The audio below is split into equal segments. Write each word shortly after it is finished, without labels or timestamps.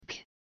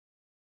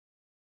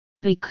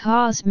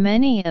Because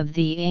many of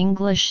the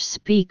English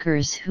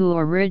speakers who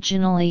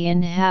originally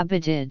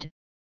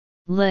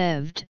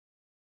lived,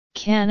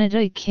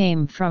 Canada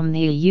came from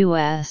the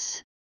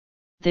US,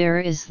 there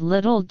is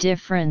little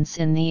difference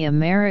in the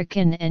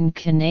American and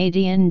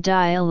Canadian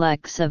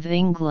dialects of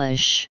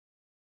English.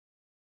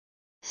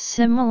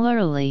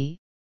 Similarly,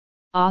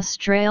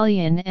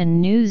 Australian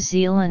and New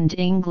Zealand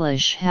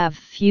English have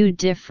few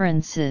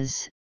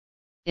differences,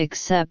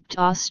 except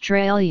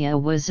Australia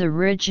was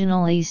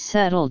originally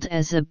settled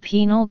as a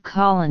penal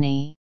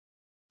colony,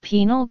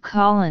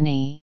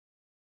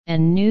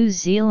 and New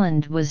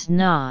Zealand was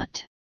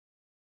not.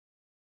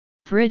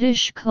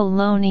 British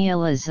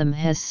colonialism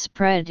has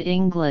spread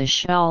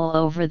English all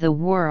over the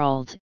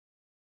world,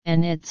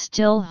 and it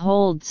still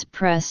holds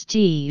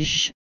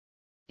prestige,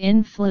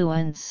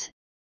 influence,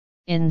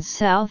 in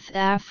South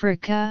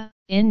Africa,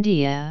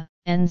 India,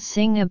 and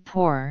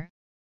Singapore,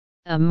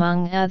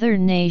 among other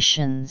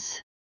nations.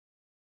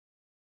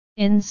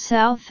 In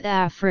South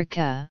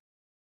Africa,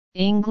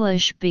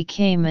 English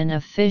became an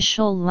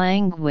official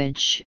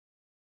language,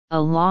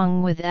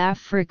 along with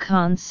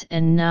Afrikaans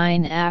and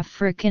 9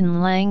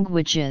 African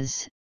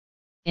languages,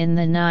 in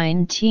the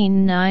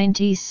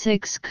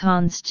 1996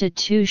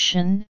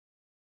 Constitution.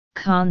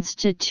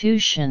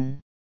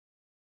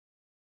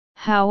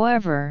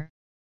 However,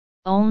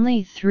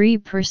 only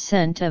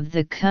 3% of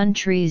the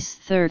country's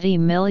 30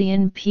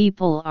 million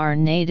people are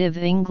native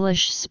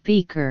English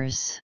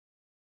speakers.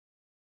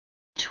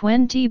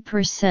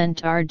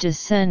 20% are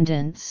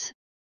descendants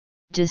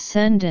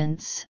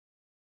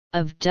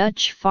of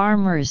Dutch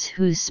farmers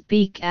who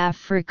speak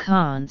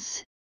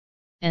Afrikaans,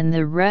 and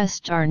the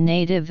rest are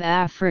native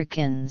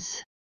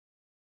Africans.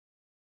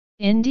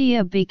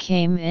 India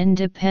became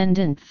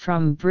independent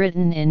from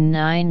Britain in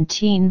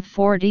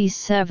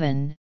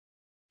 1947,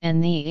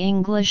 and the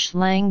English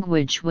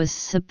language was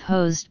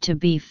supposed to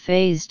be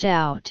phased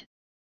out,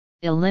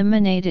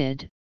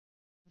 eliminated,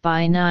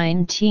 by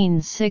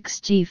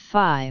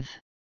 1965.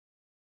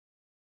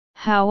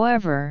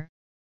 However,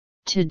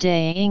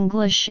 today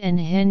English and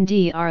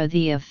Hindi are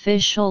the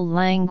official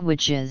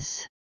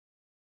languages.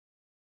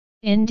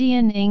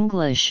 Indian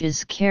English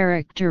is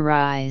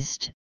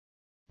characterized,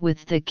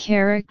 with the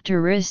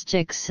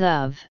characteristics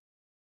of,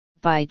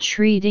 by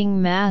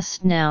treating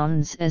mass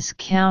nouns as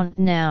count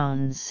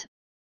nouns,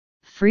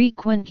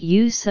 frequent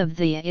use of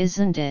the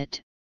isn't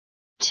it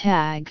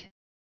tag,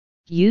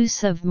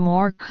 use of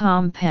more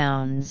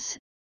compounds,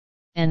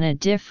 and a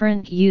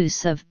different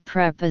use of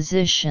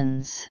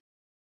prepositions.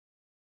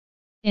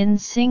 In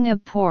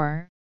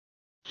Singapore,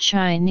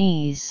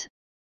 Chinese,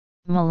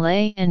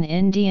 Malay and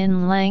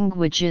Indian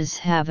languages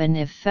have an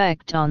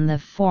effect on the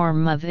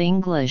form of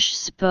English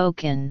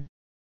spoken.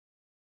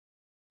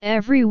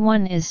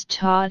 Everyone is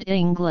taught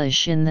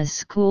English in the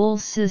school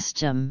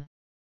system,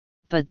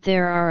 but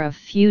there are a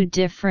few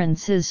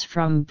differences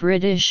from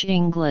British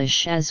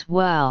English as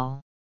well.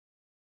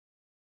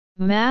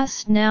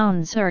 Mass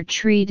nouns are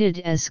treated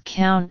as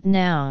count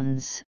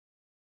nouns,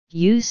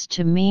 used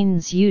to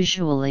means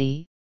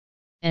usually,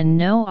 and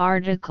no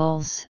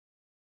articles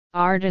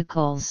are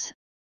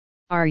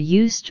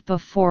used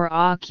before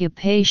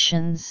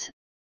occupations.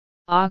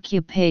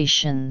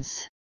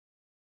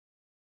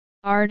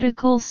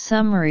 Article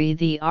summary.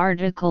 The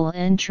article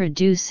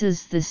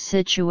introduces the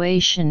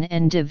situation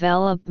and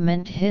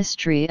development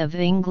history of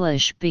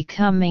English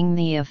becoming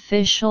the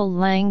official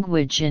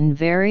language in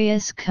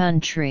various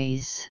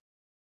countries.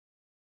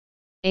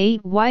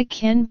 8. Why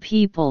can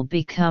people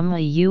become a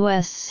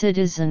U.S.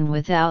 citizen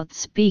without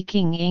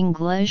speaking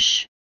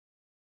English?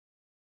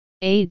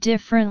 A.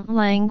 Different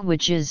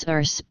languages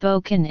are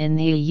spoken in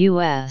the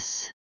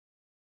U.S.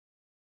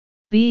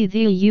 B.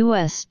 The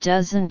U.S.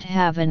 doesn't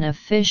have an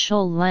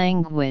official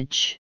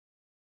language.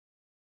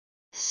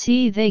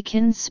 C. They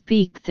can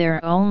speak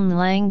their own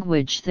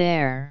language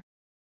there.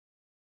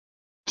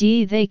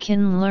 D. They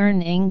can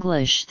learn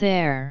English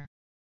there.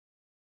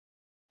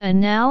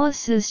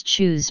 Analysis.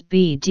 Choose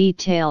B.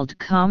 Detailed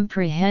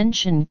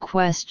comprehension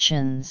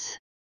questions.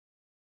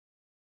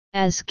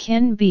 As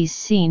can be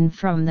seen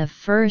from the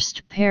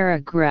first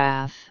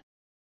paragraph,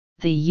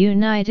 the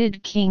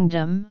United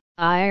Kingdom,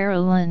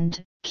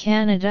 Ireland,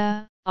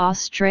 Canada,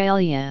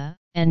 Australia,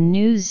 and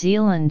New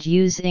Zealand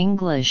use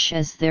English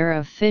as their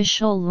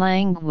official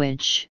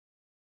language,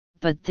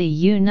 but the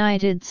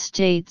United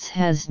States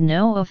has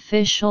no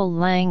official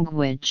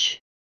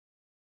language.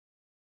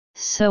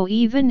 So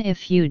even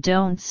if you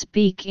don't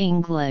speak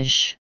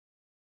English,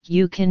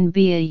 you can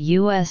be a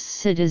U.S.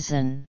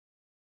 citizen.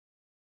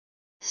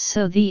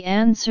 So the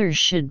answer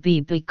should be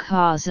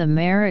because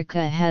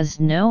America has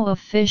no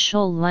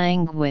official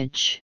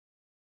language.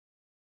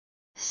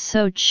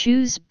 So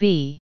choose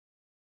B.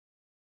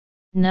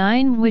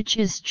 9. Which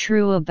is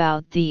true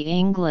about the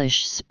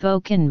English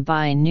spoken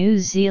by New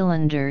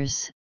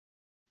Zealanders,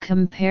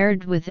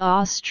 compared with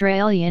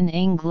Australian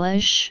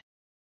English?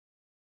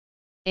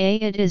 A.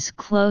 It is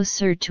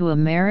closer to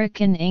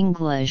American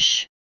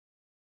English.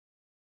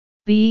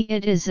 B.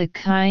 It is a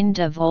kind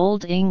of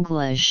Old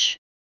English.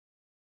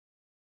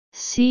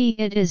 C.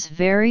 It is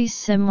very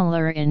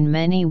similar in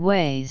many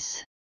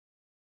ways.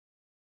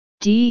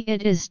 D.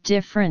 It is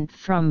different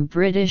from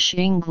British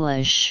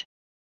English.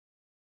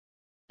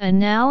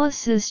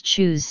 Analysis.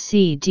 Choose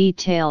C.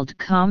 Detailed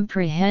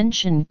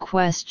comprehension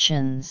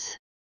questions.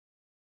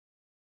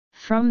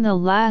 From the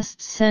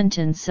last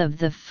sentence of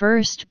the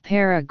first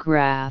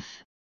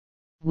paragraph,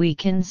 we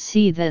can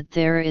see that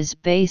there is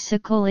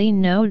basically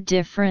no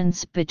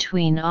difference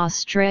between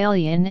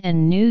Australian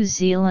and New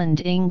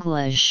Zealand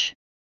English,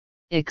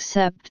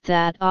 except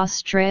that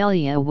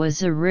Australia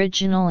was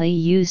originally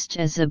used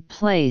as a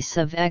place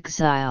of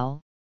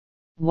exile,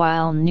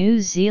 while New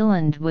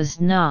Zealand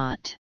was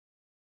not.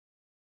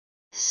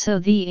 So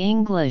the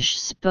English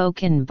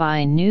spoken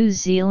by New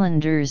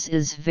Zealanders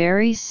is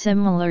very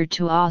similar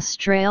to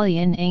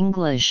Australian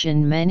English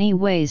in many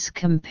ways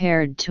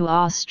compared to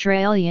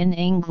Australian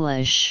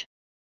English.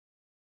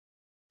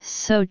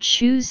 So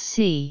choose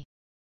C.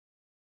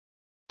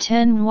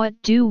 10. What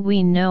do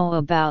we know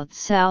about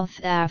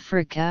South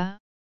Africa?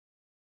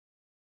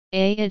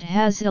 A. It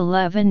has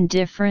 11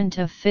 different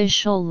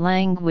official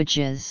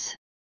languages.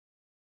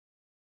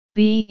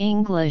 B.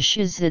 English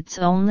is its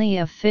only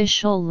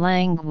official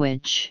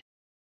language.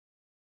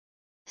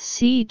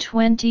 C.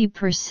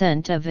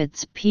 20% of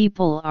its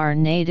people are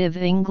native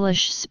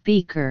English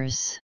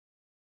speakers.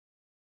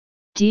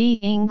 D.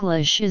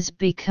 English is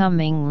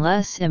becoming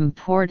less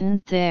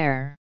important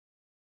there.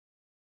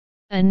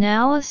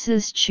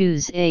 Analysis.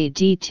 Choose A.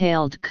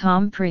 Detailed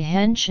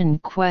comprehension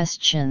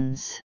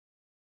questions.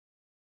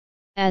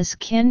 As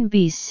can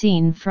be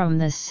seen from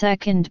the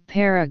second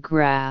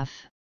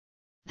paragraph,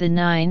 the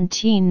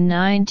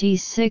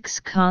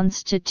 1996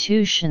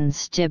 Constitution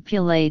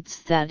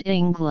stipulates that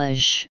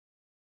English,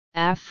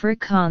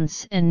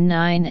 Afrikaans and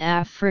 9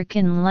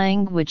 African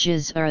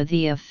languages are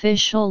the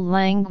official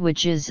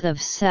languages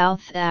of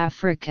South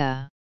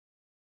Africa.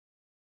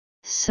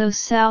 So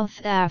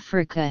South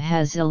Africa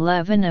has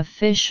 11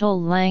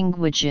 official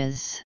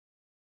languages.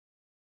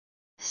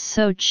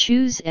 So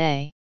choose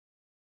A.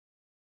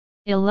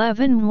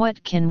 11.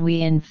 What can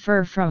we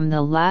infer from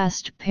the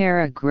last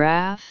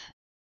paragraph?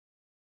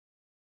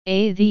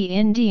 A. The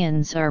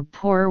Indians are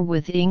poor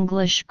with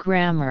English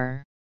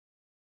grammar.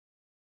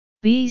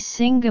 B.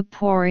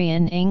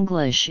 Singaporean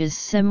English is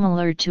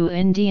similar to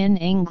Indian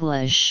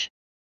English.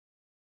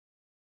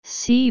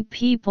 C.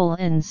 People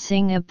in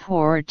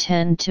Singapore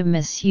tend to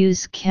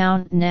misuse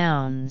count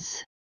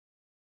nouns.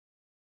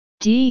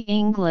 D.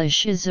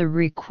 English is a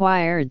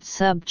required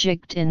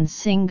subject in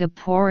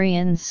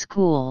Singaporean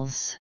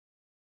schools.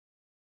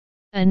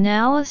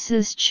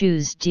 Analysis.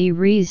 Choose D.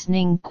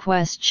 Reasoning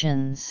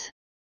questions.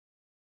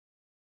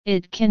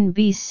 It can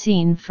be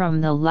seen from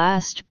the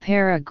last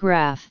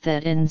paragraph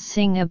that in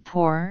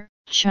Singapore,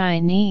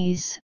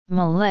 Chinese,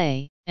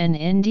 Malay, and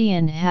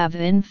Indian have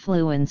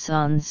influence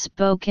on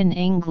spoken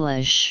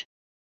English.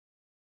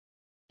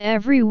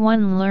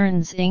 Everyone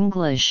learns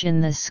English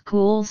in the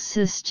school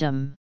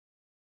system.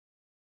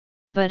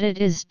 But it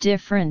is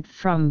different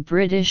from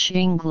British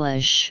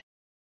English.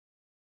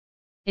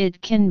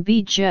 It can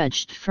be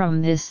judged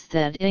from this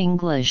that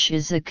English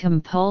is a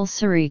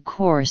compulsory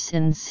course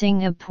in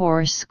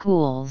Singapore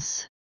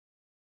schools.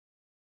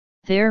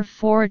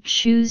 Therefore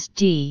choose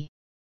D.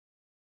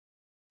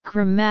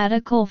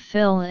 Grammatical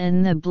fill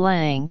in the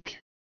blank.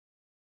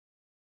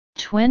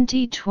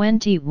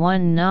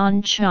 2021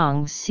 Nan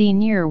Chong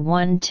Senior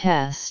 1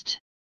 Test.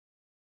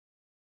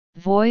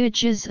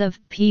 Voyages of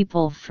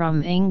People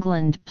from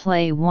England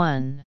Play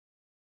 1.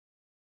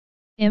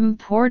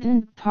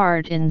 Important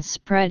part in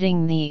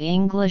spreading the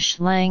English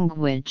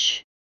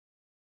language.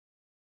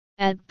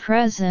 At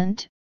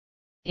present,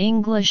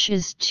 English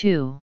is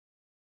too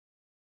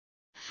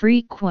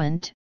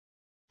frequent,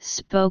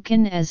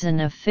 spoken as an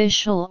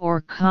official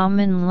or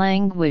common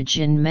language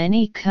in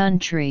many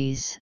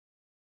countries,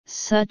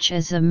 such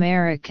as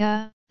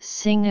America,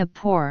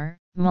 Singapore,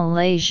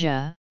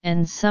 Malaysia,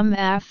 and some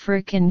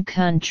African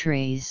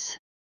countries.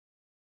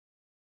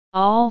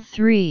 All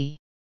three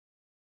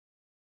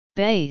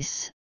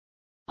base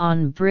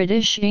on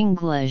British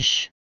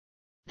English,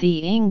 the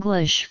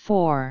English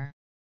for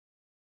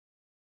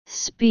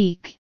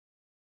speak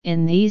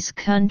in these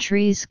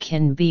countries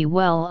can be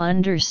well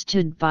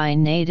understood by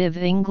native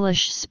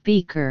English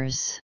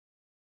speakers.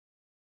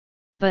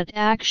 But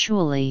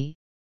actually,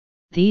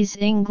 these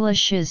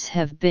Englishes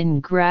have been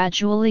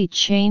gradually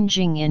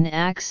changing in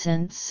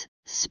accents,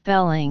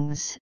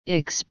 spellings,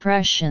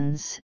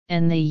 expressions,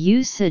 and the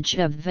usage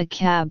of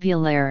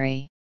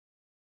vocabulary.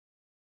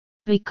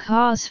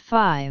 Because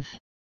 5.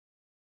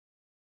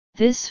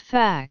 This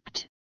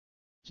fact,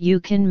 you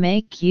can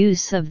make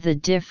use of the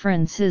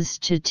differences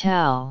to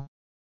tell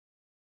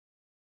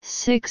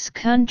 6.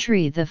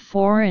 Country the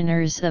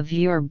foreigners of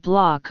your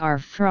block are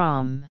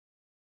from.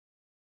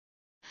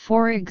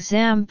 For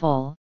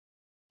example,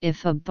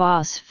 if a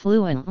boss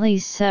fluently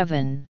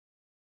 7.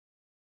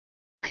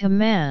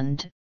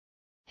 Command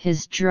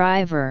his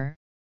driver,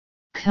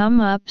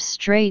 come up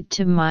straight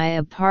to my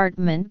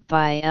apartment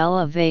by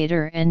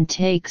elevator and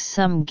take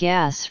some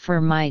gas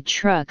for my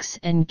trucks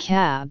and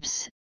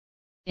cabs,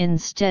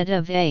 instead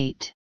of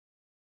 8.